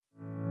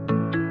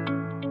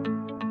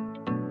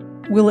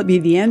Will it be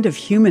the end of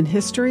human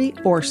history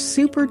or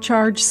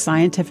supercharged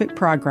scientific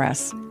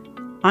progress?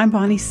 I'm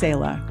Bonnie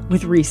Sala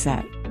with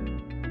Reset.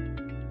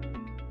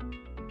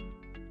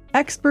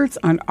 Experts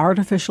on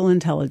artificial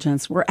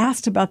intelligence were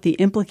asked about the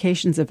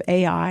implications of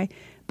AI,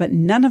 but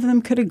none of them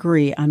could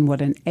agree on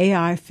what an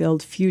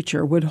AI-filled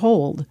future would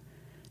hold.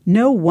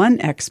 No one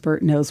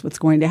expert knows what's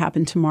going to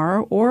happen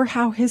tomorrow or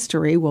how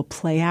history will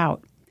play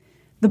out.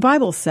 The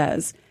Bible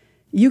says,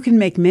 "You can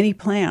make many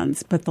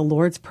plans, but the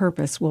Lord's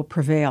purpose will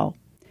prevail."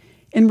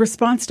 In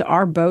response to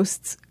our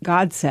boasts,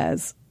 God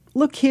says,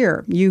 "Look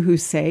here, you who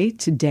say,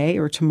 today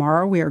or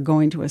tomorrow we are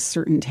going to a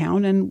certain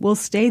town and we'll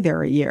stay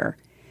there a year.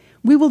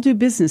 We will do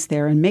business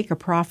there and make a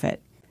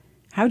profit."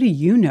 How do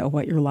you know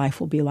what your life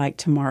will be like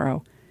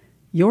tomorrow?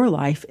 Your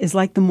life is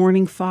like the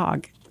morning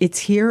fog. It's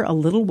here a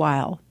little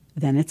while,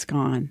 then it's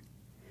gone.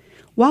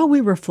 While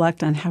we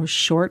reflect on how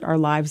short our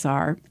lives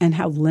are and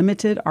how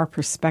limited our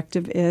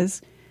perspective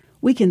is,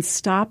 we can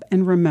stop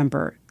and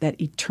remember that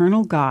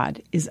eternal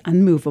God is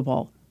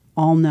unmovable,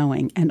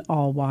 all-knowing, and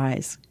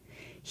all-wise.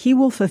 He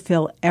will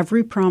fulfill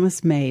every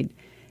promise made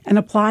and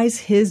applies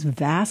His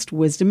vast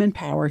wisdom and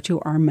power to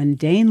our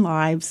mundane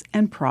lives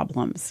and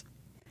problems.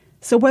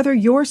 So whether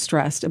you're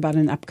stressed about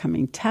an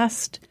upcoming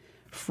test,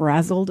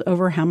 frazzled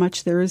over how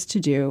much there is to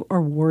do,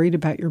 or worried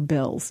about your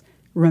bills,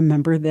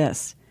 remember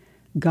this: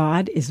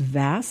 God is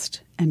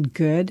vast and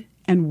good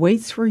and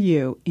waits for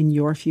you in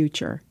your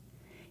future.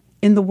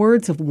 In the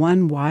words of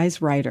one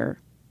wise writer,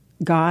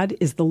 God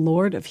is the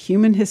Lord of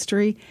human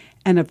history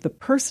and of the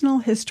personal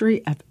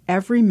history of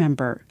every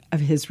member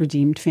of His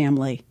redeemed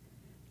family.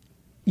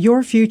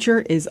 Your future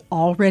is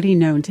already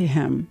known to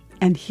Him,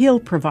 and He'll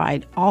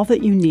provide all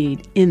that you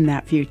need in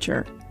that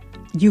future.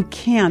 You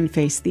can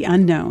face the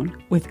unknown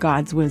with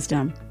God's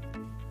wisdom.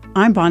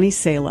 I'm Bonnie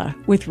Sala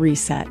with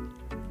Reset.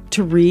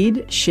 To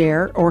read,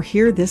 share, or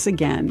hear this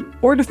again,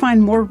 or to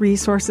find more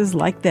resources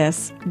like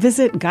this,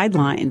 visit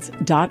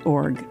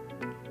guidelines.org.